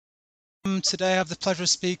Today I have the pleasure of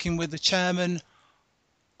speaking with the chairman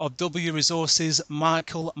of W Resources,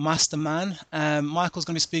 Michael Masterman. Michael's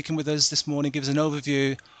going to be speaking with us this morning, give us an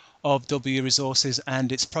overview of W Resources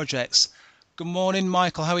and its projects. Good morning,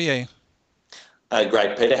 Michael. How are you?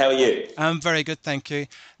 Great, Peter. How are you? I'm very good, thank you.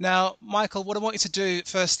 Now, Michael, what I want you to do,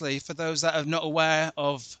 firstly, for those that are not aware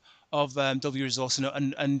of W Resources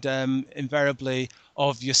and invariably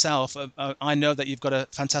of yourself, I know that you've got a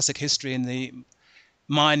fantastic history in the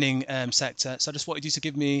mining sector. So I just wanted you to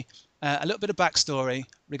give me a little bit of backstory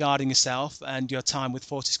regarding yourself and your time with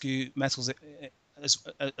Fortescue Metals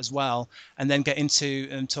as well, and then get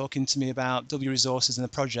into talking to me about W Resources and the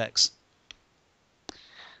projects.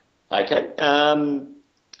 Okay. A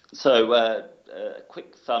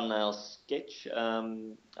quick thumbnail sketch.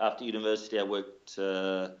 After university, I worked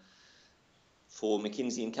for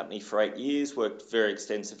McKinsey and Company for 8 years, worked very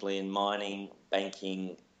extensively in mining,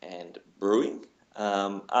 banking and brewing.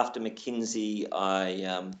 After McKinsey,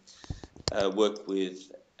 I worked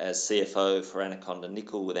as CFO for Anaconda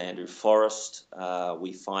Nickel with Andrew Forrest.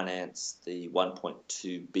 We financed the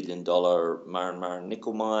 $1.2 billion Murrin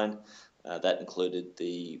nickel mine. That included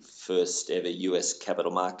the first ever US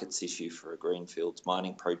capital markets issue for a greenfields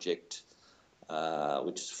mining project,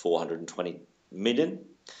 which is $420 million.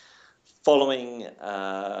 Following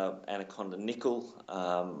Anaconda Nickel,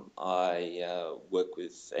 I worked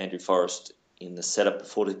with Andrew Forrest in the setup of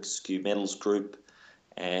Fortescue Metals Group,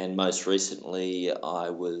 and most recently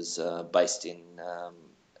I was based in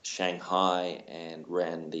Shanghai and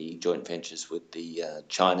ran the joint ventures with the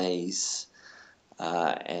Chinese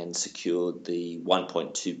and secured the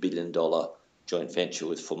 $1.2 billion joint venture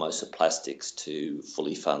with Formosa Plastics to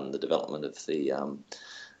fully fund the development of the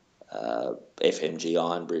FMG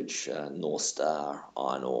Ironbridge North Star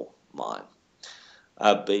iron ore mine.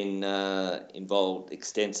 I've been involved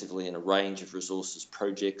extensively in a range of resources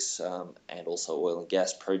projects and also oil and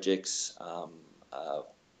gas projects, 4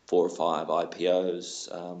 or 5 IPOs,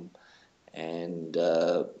 and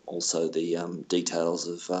also the details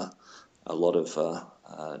of a lot of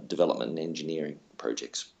development and engineering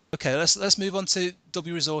projects. Okay, let's move on to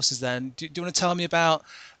W Resources then. Do you want to tell me about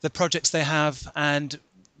the projects they have and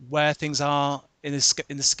where things are in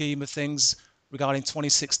the scheme of things regarding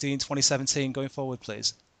 2016, 2017 going forward,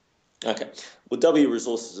 please? Okay. Well, W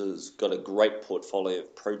Resources has got a great portfolio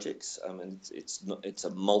of projects. And it's a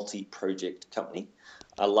multi-project company.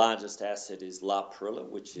 Our largest asset is La Perilla,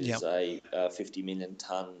 which is a 50 million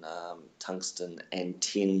tonne tungsten and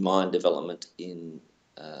tin mine development in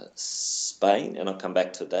Spain, and I'll come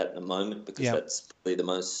back to that in a moment because that's probably the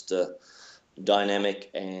most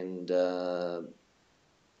dynamic and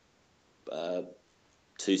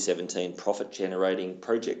 2017 profit-generating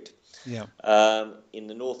project. In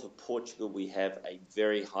the north of Portugal, we have a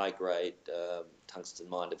very high-grade tungsten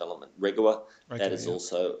mine development, Reguá. That is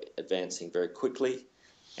also advancing very quickly.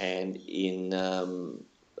 And in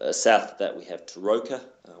south of that, we have Tarouca,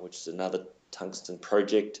 which is another tungsten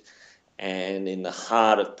project. And in the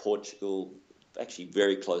heart of Portugal, actually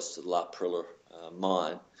very close to the La Perilla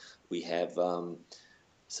mine, we have some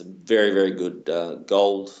very, very good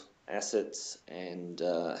gold assets and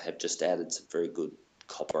have just added some very good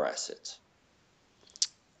copper assets.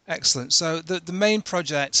 Excellent. So the main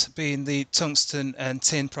project being the tungsten and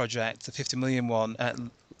tin project, the 50 million one at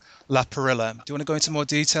La Perilla. Do you want to go into more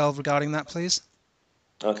detail regarding that, please?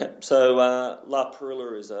 Okay. So La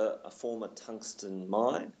Perilla is a former tungsten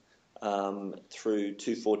mine. Through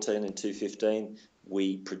 2014 and 2015,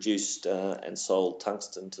 we produced and sold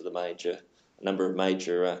tungsten to a number of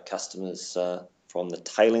major customers from the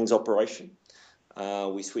tailings operation.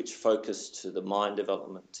 We switched focus to the mine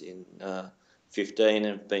development in 2015 and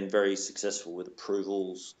have been very successful with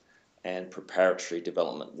approvals and preparatory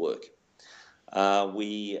development work.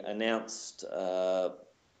 We announced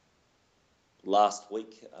last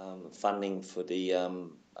week funding for the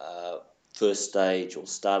first stage or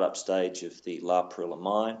startup stage of the La Perilla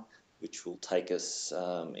mine, which will take us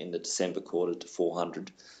in the December quarter to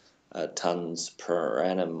 400 tonnes per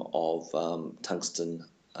annum of tungsten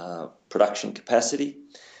production capacity.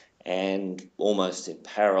 And almost in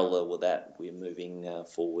parallel with that, we're moving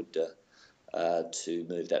forward to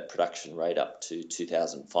move that production rate up to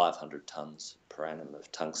 2,500 tonnes per annum of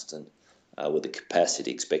tungsten, with the capacity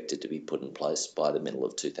expected to be put in place by the middle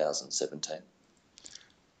of 2017.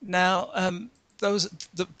 Now,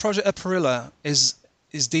 the project at Perilla is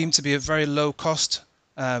deemed to be a very low cost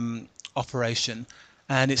operation,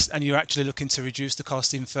 and you're actually looking to reduce the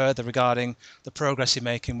cost even further regarding the progress you're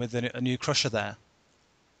making with a new crusher there.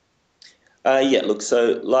 Yeah, look,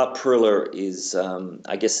 so La Perla is,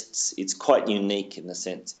 I guess it's quite unique in the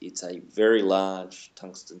sense it's a very large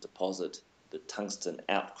tungsten deposit. The tungsten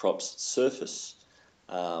outcrops surface.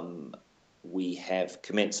 Um, we have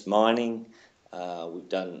commenced mining. We've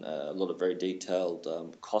done a lot of very detailed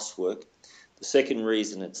cost work. The second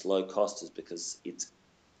reason it's low cost is because it's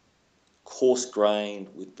coarse grained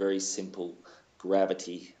with very simple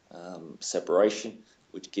gravity separation,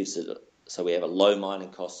 which gives it, so we have a low mining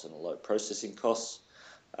cost and a low processing cost.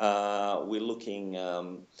 We're looking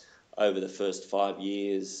over the first 5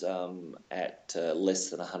 years at less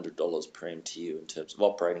than $100 per MTU in terms of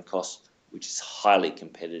operating costs, which is highly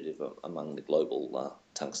competitive among the global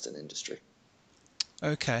tungsten industry.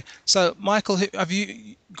 Okay. So, Michael, have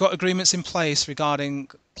you got agreements in place regarding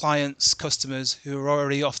clients, customers who are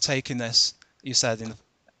already off taking this? You said in.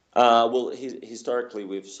 Well, historically,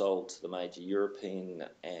 we've sold to the major European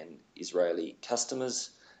and Israeli customers,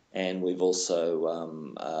 and we've also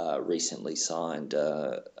recently signed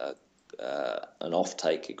an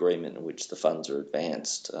offtake agreement in which the funds are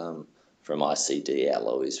advanced from ICD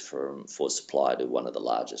Alloys for supply to one of the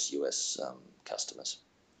largest US customers.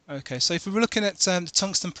 Okay. So, if we were looking at the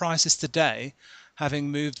tungsten prices today, having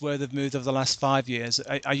moved where they've moved over the last 5 years,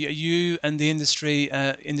 are you and the industry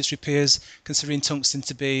peers considering tungsten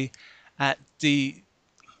to be at the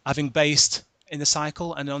having based in the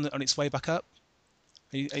cycle and on its way back up?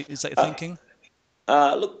 Is that your Uh, thinking?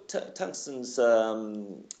 Look, tungsten's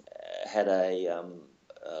had a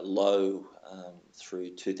low through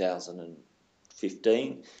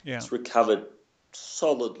 2015. Yeah, It's recovered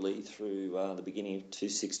solidly through the beginning of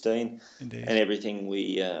 2016, indeed. and everything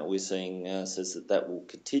we're seeing says that will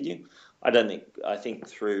continue. I think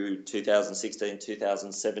through 2016,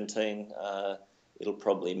 2017, it'll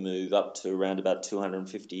probably move up to around about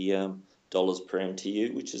 $250 per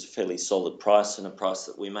MTU, which is a fairly solid price and a price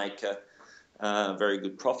that we make very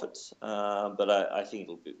good profits. But I think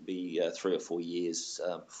it'll be 3 or 4 years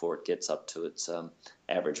before it gets up to its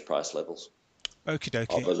average price levels Okie of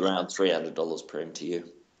dokie. around $300 per MTU.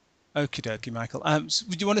 Okie dokie, Michael. So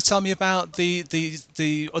would you want to tell me about the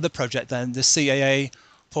other project then, the CAA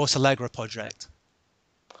Port Allegra project?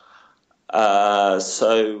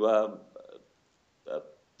 So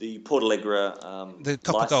the Port Allegra The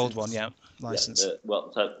copper gold one, license, yeah, yeah,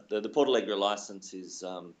 license. the Port Allegra license is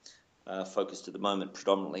focused at the moment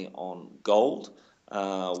predominantly on gold.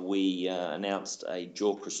 We announced a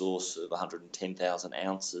JORC resource of 110,000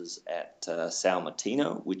 ounces at São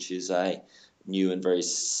Martinho, which is a new and very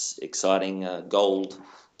exciting gold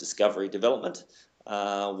discovery development.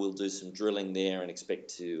 We'll do some drilling there and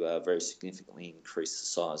expect to very significantly increase the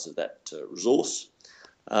size of that resource.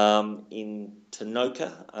 In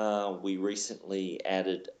Tanoka, we recently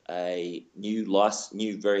added a new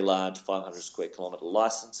very large 500 square kilometre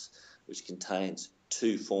license, which contains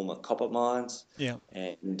two former copper mines. Yeah.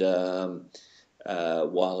 And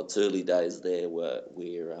while it's early days there, we're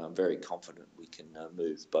very confident we can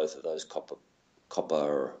move both of those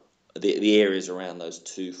the areas around those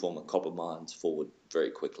two former copper mines forward very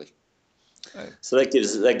quickly. So that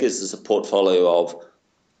gives us a portfolio of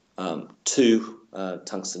two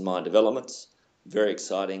tungsten mine developments, very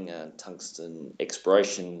exciting tungsten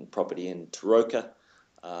exploration property in Taroka,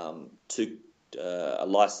 a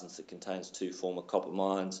license that contains two former copper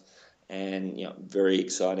mines, and very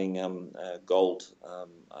exciting gold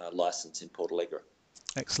license in Port Allegra.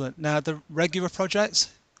 Excellent. Now the regular project.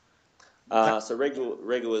 So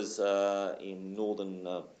Regua is in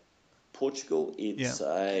northern Portugal. Yeah. It's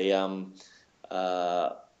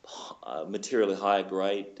a materially higher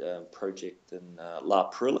grade project than La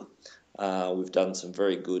Perla. We've done some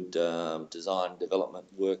very good design development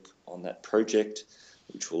work on that project,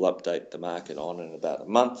 which we'll update the market on in about a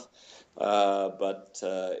month. But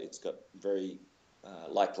it's got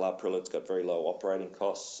like La Perla, it's got very low operating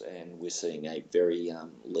costs, and we're seeing a very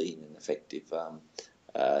lean and effective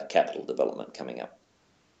capital development coming up.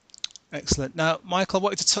 Excellent. Now, Michael, I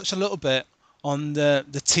wanted to touch a little bit on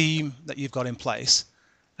the team that you've got in place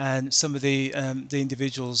and some of the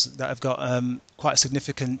individuals that have got quite a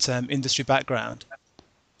significant industry background.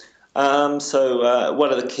 So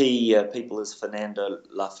one of the key people is Fernando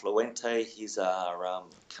Lafuente. He's our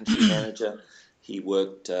country manager. He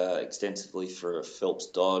worked extensively for Phelps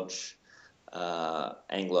Dodge,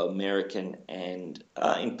 Anglo American, and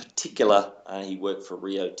in particular, he worked for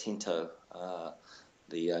Rio Tinto,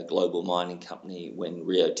 the global mining company, when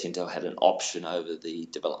Rio Tinto had an option over the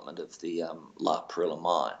development of the La Perla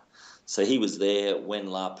mine. So he was there when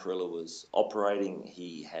La Perla was operating.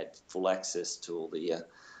 He had full access to all the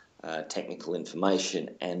technical information,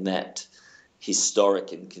 and that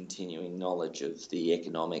historic and continuing knowledge of the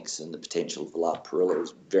economics and the potential of La Perilla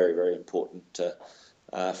is very, very important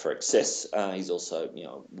for access. He's also,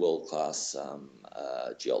 world-class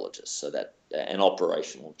geologist, so that an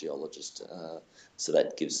operational geologist. So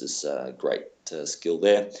that gives us great skill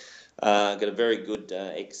there. Got a very good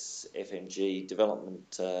ex-FMG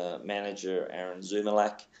development manager, Aaron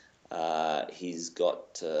Zumalak. He's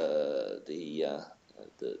got the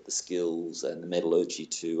skills and the metallurgy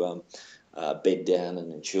to bed down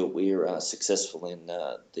and ensure we're successful in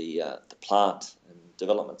the plant and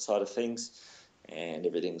development side of things, and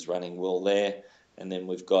everything's running well there. And then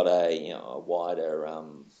we've got a wider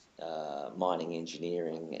mining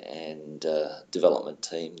engineering and development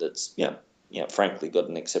team that's frankly got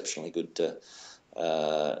an exceptionally good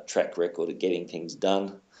track record of getting things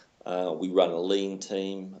done. We run a lean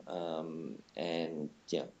team, and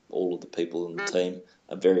all of the people in the team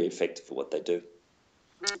are very effective at what they do.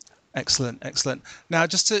 Excellent. Now,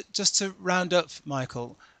 just to round up,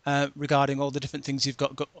 Michael, regarding all the different things you've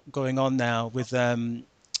got going on now with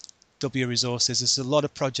W Resources, there's a lot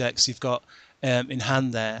of projects you've got in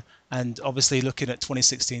hand there, and obviously looking at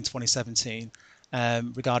 2016, 2017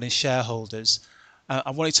 regarding shareholders.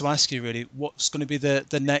 I wanted to ask you really, what's going to be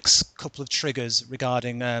the next couple of triggers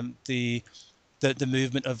regarding the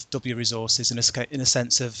movement of W Resources in a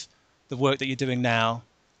sense of the work that you're doing now,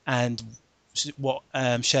 and what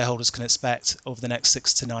shareholders can expect over the next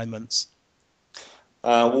 6 to 9 months?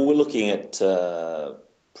 Well, we're looking at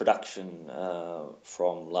production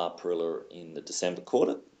from La Perilla in the December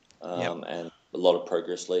quarter, and a lot of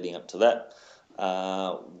progress leading up to that.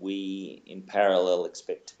 We, in parallel,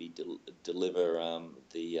 expect to be deliver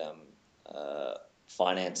the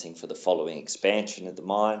financing for the following expansion of the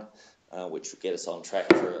mine, which will get us on track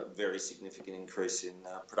for a very significant increase in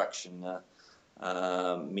production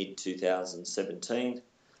mid-2017.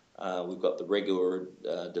 We've got the regular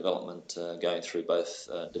development going through both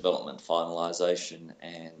development finalisation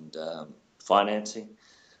and financing.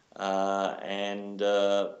 There's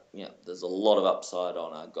a lot of upside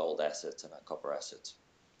on our gold assets and our copper assets.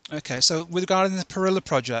 Okay, so regarding the Perilla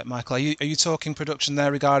project, Michael, are you talking production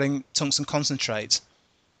there regarding tungsten concentrate?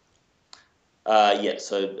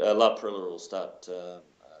 So La Perilla will start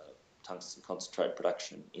tungsten concentrate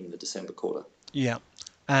production in the December quarter. Yeah,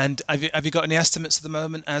 and have you got any estimates at the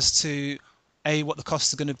moment as to what the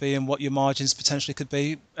costs are going to be and what your margins potentially could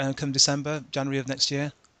be come January of next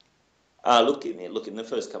year? Look, in the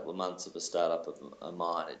first couple of months of a startup of a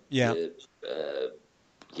mine, it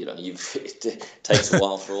takes a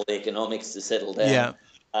while for all the economics to settle down.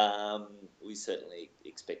 Yeah. We certainly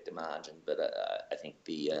expect a margin, but I think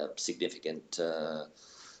the significant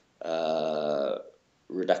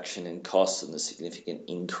reduction in costs and the significant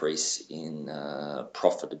increase in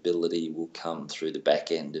profitability will come through the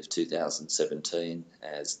back end of 2017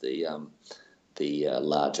 as the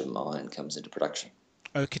larger mine comes into production.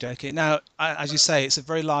 Okie dokie. Now, as you say, it's a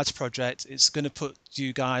very large project. It's going to put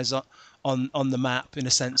you guys on the map in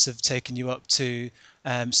a sense of taking you up to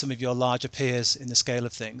some of your larger peers in the scale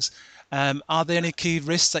of things. Are there any key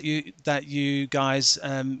risks that you guys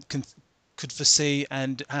could foresee,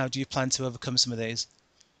 and how do you plan to overcome some of these?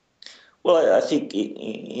 Well, I think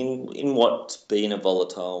in what's been a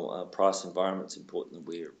volatile price environment, it's important that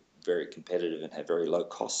we're very competitive and have very low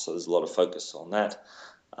costs. So there's a lot of focus on that.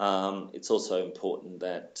 It's also important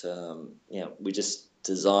that we just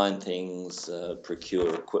design things,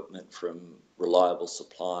 procure equipment from reliable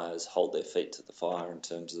suppliers, hold their feet to the fire in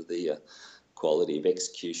terms of the quality of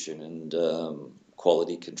execution and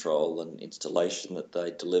quality control and installation that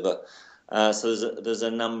they deliver. So there's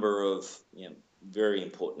a number of very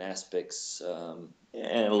important aspects,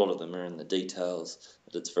 and a lot of them are in the details,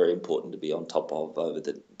 that it's very important to be on top of over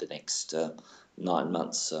the next 9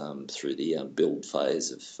 months through the build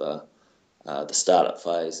phase of the startup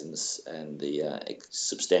phase and the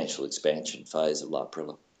substantial expansion phase of La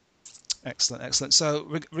Perilla. Excellent. So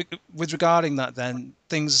with regarding that then,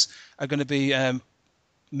 things are going to be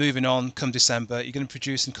moving on come December. You're going to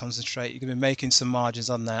produce and concentrate. You're going to be making some margins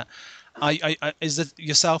on that. Is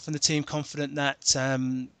yourself and the team confident that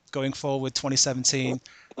going forward 2017,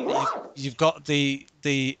 you've got the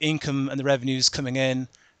income and the revenues coming in,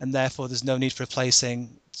 and therefore there's no need for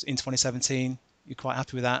replacing in 2017? You're quite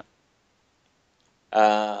happy with that?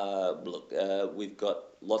 Look, we've got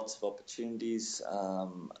lots of opportunities,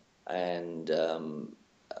 and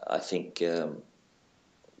I think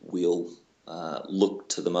we'll look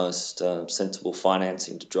to the most sensible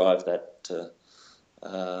financing to drive that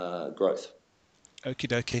growth. Okie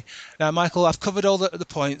dokie. Now, Michael, I've covered all the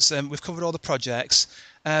points, and we've covered all the projects.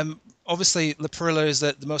 Obviously, La Perilla is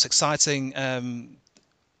the most exciting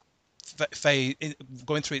phase,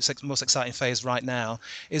 going through its most exciting phase right now.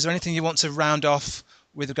 Is there anything you want to round off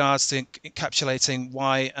with regards to encapsulating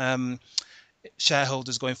why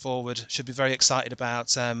shareholders going forward should be very excited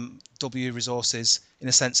about W Resources, in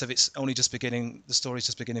a sense of it's only just beginning, the story's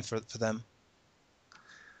just beginning for them?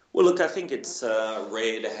 Well, look, I think it's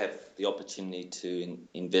rare to have the opportunity to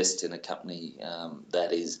invest in a company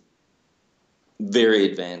that is very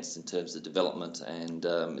advanced in terms of development and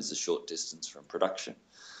is a short distance from production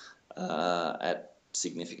at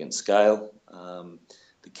significant scale.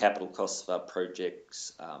 The capital costs of our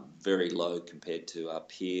projects are very low compared to our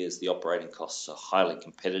peers. The operating costs are highly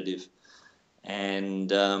competitive. And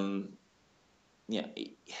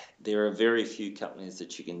there are very few companies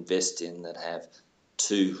that you can invest in that have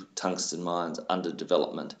 2 tungsten mines under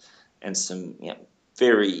development and some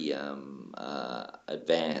very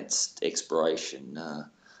advanced exploration,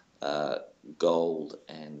 gold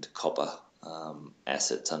and copper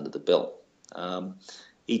assets under the belt.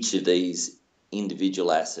 Each of these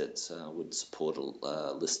individual assets would support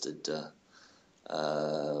a listed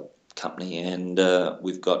company, and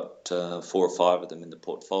we've got 4 or 5 of them in the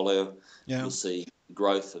portfolio. Yeah. You'll see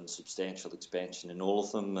growth and substantial expansion in all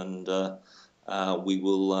of them, and we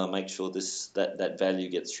will make sure that value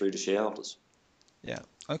gets through to shareholders. Yeah.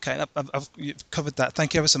 Okay. You've covered that.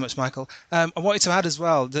 Thank you ever so much, Michael. I wanted to add as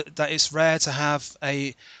well that it's rare to have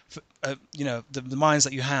the mines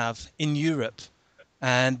that you have in Europe,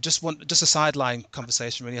 and just a sideline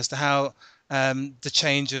conversation really as to how the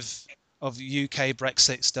change of UK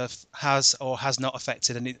Brexit stuff has or has not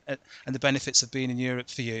affected and the benefits of being in Europe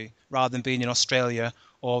for you rather than being in Australia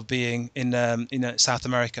or being in South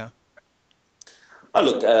America. Oh,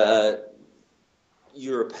 look,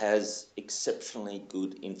 Europe has exceptionally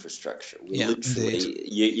good infrastructure.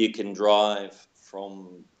 You can drive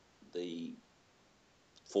from the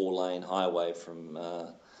 4-lane highway from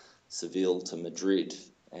Seville to Madrid,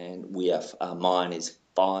 and our mine is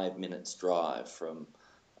 5 minutes drive from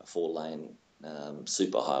a 4-lane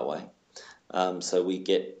superhighway. So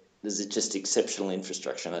there's just exceptional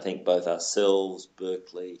infrastructure, and I think both ourselves,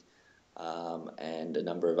 Berkeley, and a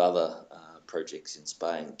number of other projects in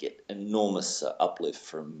Spain get enormous uplift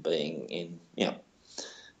from being in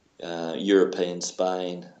European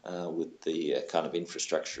Spain with the kind of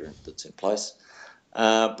infrastructure that's in place.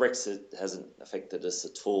 Brexit hasn't affected us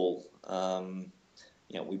at all.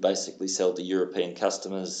 We basically sell to European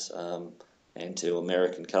customers and to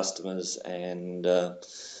American customers, and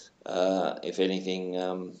if anything,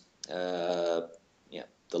 the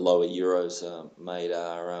lower euros made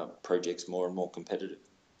our projects more and more competitive.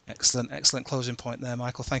 Excellent closing point there,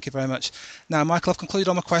 Michael. Thank you very much. Now, Michael, I've concluded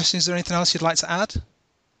all my questions. Is there anything else you'd like to add?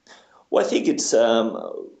 Well, I think it's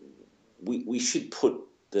we should put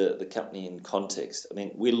the company in context. I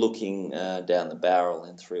mean, we're looking down the barrel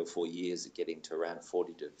in 3 or 4 years at getting to around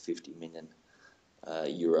 40 to 50 million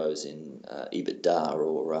euros in EBITDA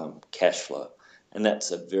or cash flow, and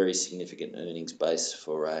that's a very significant earnings base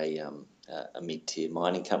for a mid-tier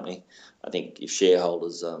mining company. I think if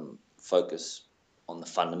shareholders focus on the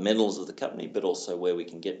fundamentals of the company, but also where we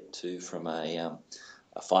can get to from a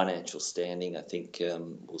financial standing, I think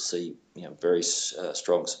we'll see very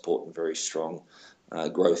strong support and very strong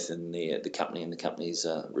growth in the company and the company's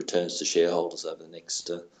returns to shareholders over the next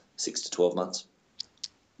 6 to 12 months.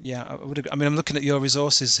 Yeah, I mean, I'm looking at your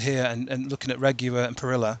resources here and looking at Regua and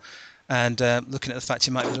Perilla, and looking at the fact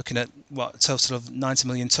you might be looking at a total of 90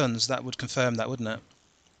 million tons. That would confirm that, wouldn't it?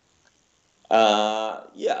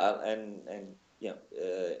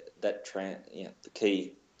 The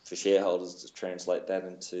key for shareholders is to translate that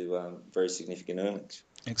into very significant earnings.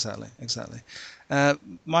 Exactly.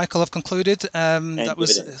 Michael, I've concluded. That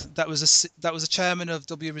was a chairman of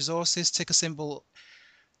W Resources, ticker symbol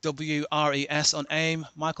WRES on AIM.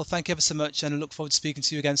 Michael, thank you ever so much, and I look forward to speaking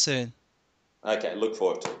to you again soon. Okay, look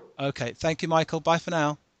forward to it. Okay, thank you, Michael. Bye for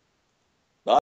now.